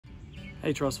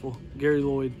Hey Trussville, Gary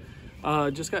Lloyd.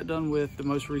 Just got done with the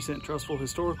most recent Trussville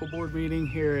Historical Board meeting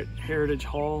here at Heritage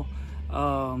Hall.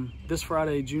 This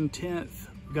Friday, June 10th,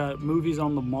 we got movies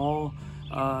on the mall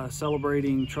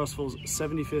celebrating Trussville's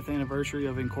 75th anniversary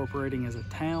of incorporating as a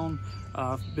town.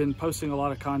 I've been posting a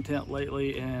lot of content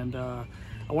lately, and I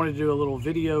wanted to do a little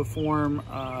video form.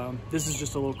 This is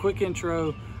just a little quick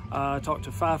intro. I talked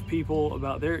to 5 people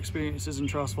about their experiences in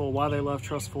Trussville, why they love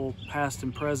Trussville, past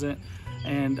and present,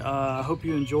 and I hope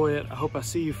you enjoy it. I hope I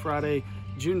see you Friday,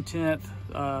 June 10th.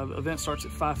 The event starts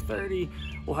at 5:30.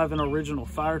 We'll have an original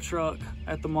fire truck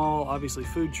at the mall, obviously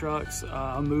food trucks,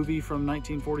 a movie from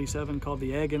 1947 called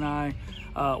The Egg and I,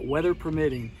 weather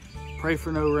permitting. Pray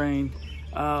for no rain,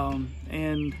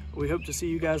 and we hope to see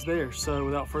you guys there. So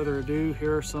without further ado,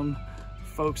 here are some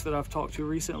folks that I've talked to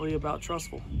recently about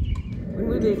Trussville. When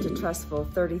we moved to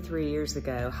Trussville 33 years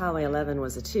ago, Highway 11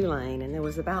 was a 2-lane and there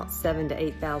was about 7,000 to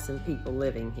 8,000 people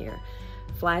living here.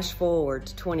 Flash forward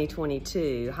to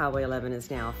 2022, Highway 11 is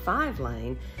now a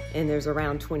 5-lane and there's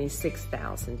around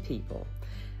 26,000 people.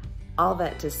 All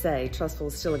that to say, Trussville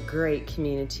is still a great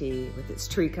community with its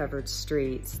tree-covered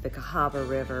streets, the Cahaba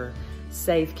River,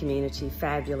 safe community,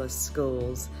 fabulous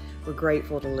schools. We're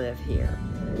grateful to live here.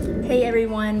 Hey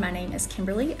everyone, my name is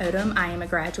Kimberly Odom. I am a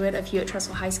graduate of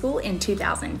Trussville High School in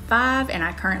 2005, and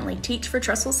I currently teach for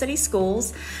Trussville City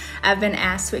Schools. I've been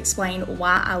asked to explain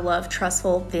why I love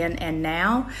Trussville then and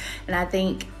now, and I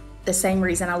think the same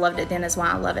reason I loved it then is why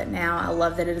I love it now. I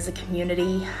love that it is a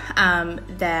community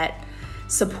that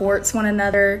supports one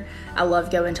another. I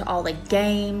love going to all the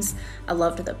games. I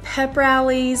loved the pep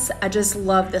rallies. I just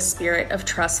love the spirit of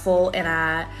Trussville, and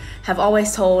I have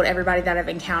always told everybody that I've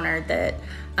encountered that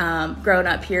growing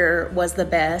up here was the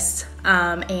best,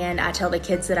 and I tell the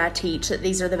kids that I teach that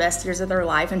these are the best years of their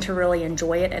life and to really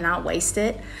enjoy it and not waste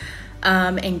it,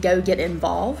 and go get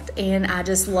involved. And I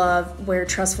just love where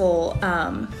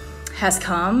Trussville has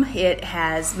come. It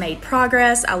has made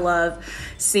progress. I love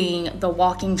seeing the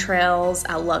walking trails.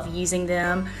 I love using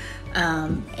them.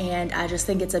 And I just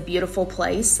think it's a beautiful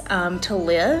place to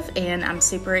live, and I'm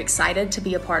super excited to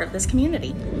be a part of this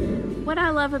community. What I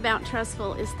love about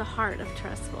Trussville is the heart of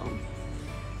Trussville.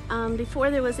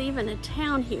 Before there was even a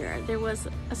town here, there was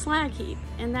a slag heap,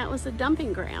 and that was a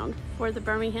dumping ground for the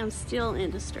Birmingham steel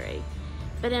industry.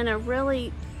 But in a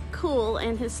really cool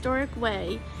and historic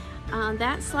way,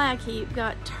 that slag heap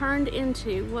got turned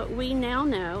into what we now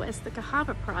know as the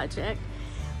Cahaba Project,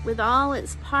 with all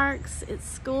its parks, its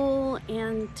school,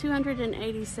 and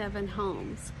 287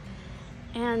 homes.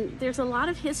 And there's a lot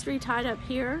of history tied up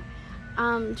here.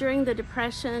 During the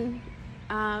Depression,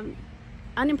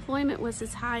 unemployment was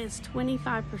as high as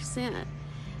 25%.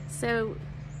 So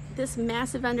this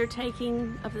massive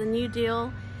undertaking of the New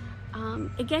Deal,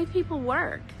 it gave people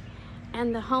work.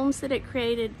 And the homes that it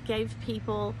created gave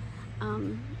people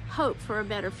hope for a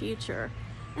better future.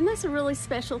 And that's a really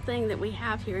special thing that we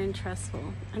have here in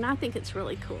Trussville, and I think it's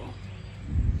really cool.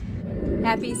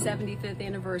 Happy 75th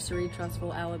anniversary,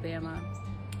 Trussville, Alabama.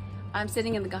 I'm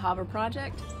sitting in the Cahaba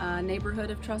Project,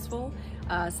 neighborhood of Trussville.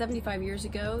 75 years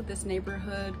ago, this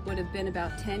neighborhood would have been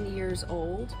about 10 years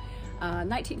old.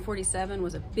 1947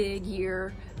 was a big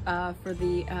year for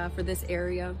this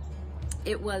area.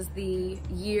 It was the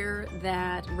year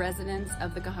that residents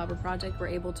of the Cahaba Project were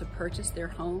able to purchase their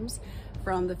homes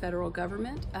from the federal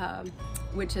government,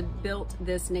 which had built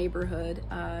this neighborhood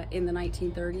in the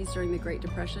 1930s during the Great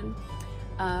Depression.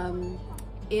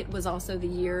 It was also the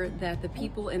year that the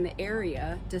people in the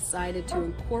area decided to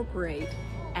incorporate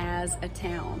as a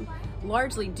town,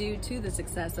 largely due to the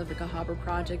success of the Cahaba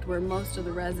Project, where most of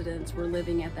the residents were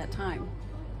living at that time.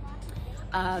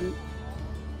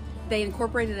 They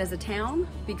incorporated as a town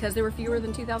because there were fewer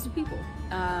than 2,000 people.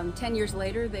 10 years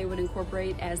later, they would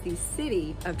incorporate as the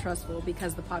city of Trussville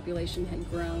because the population had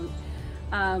grown.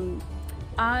 I'm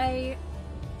a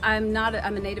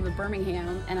native of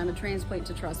Birmingham, and I'm a transplant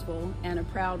to Trussville, and a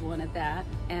proud one at that,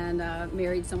 and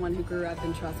married someone who grew up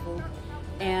in Trussville.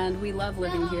 And we love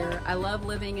living here. I love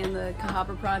living in the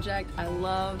Cahaba Project. I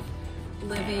love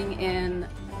living in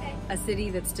a city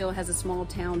that still has a small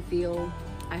town feel.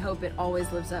 I hope it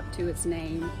always lives up to its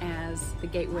name as the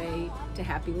gateway to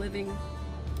happy living.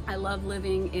 I love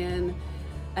living in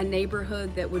a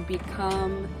neighborhood that would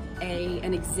become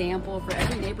an example for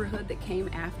every neighborhood that came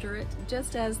after it,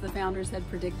 just as the founders had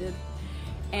predicted.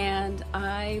 And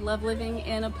I love living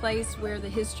in a place where the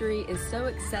history is so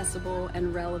accessible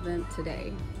and relevant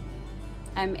today.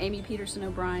 I'm Amy Peterson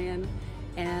O'Brien,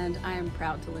 and I am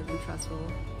proud to live in Trussville.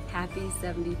 Happy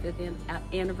 75th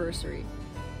anniversary.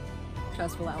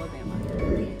 Trussville, Alabama.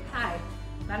 Hi,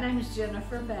 my name is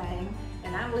Jennifer Bang,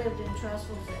 and I lived in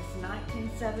Trussville since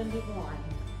 1971.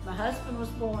 My husband was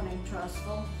born in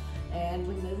Trussville, and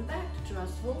we moved back to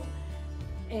Trussville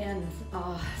in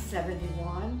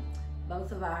 71.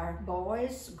 Both of our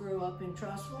boys grew up in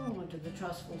Trussville and went to the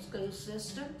Trussville school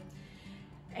system.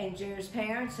 And Jerry's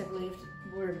parents have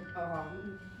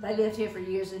they lived here for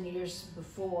years and years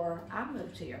before I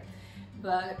moved here.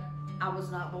 But I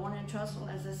was not born in Trussville,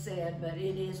 as I said, but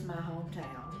it is my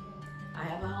hometown. I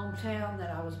have a hometown that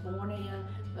I was born in,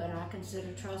 but I consider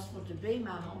Trussville to be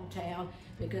my hometown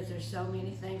because there's so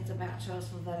many things about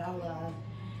Trussville that I love.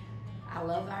 I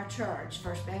love our church,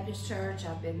 First Baptist Church.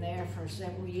 I've been there for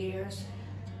several years.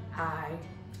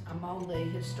 I'm on the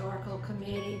historical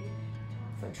committee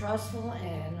for Trussville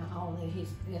and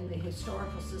in the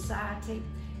Historical Society.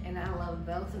 And I love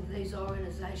both of these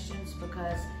organizations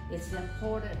because it's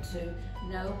important to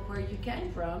know where you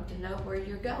came from, to know where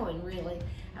you're going, really.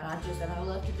 And I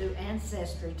love to do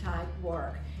ancestry type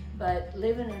work. But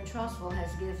living in Trussville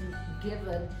has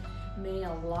given me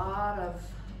a lot of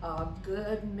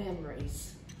good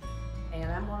memories.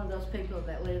 And I'm one of those people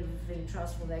that live in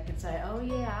Trussville that can say, oh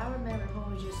yeah, I remember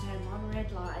when we just had one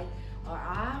red light, or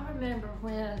I remember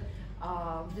when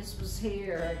this was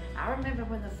here. I remember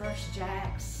when the first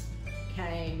Jacks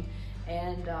came,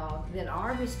 and then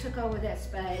Arby's took over that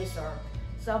space, or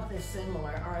something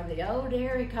similar, or the old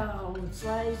dairy cone,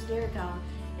 Slade's dairy cone,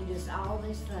 and just all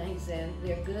these things, and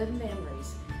they're good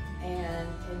memories. And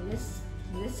in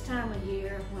this time of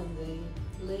year, when the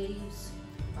leaves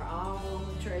are all on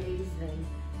the trees and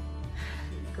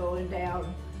going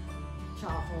down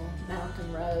Trussville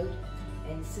Mountain Road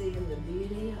and seeing the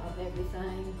beauty of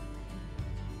everything,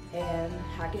 and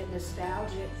I get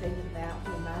nostalgic thinking about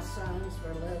when my sons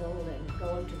were little and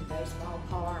going to the baseball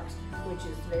parks, which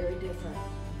is very different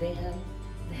then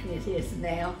than it is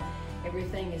now.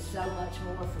 Everything is so much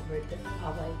more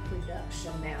of a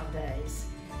production nowadays.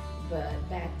 But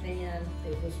back then,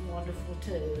 it was wonderful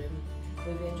too, and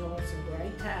we've enjoyed some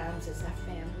great times as a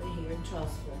family here in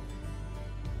Trussville.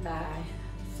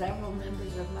 Several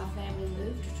members of my family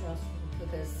moved to Trussville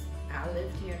because I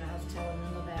lived here and I was telling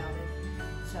them about it.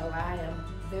 So I am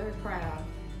very proud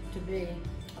to be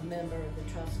a member of the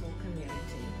Trussville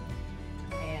community.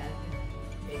 And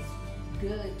it's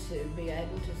good to be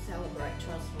able to celebrate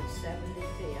Trussville's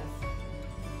 75th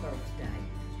birthday.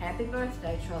 Happy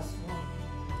birthday, Trussville.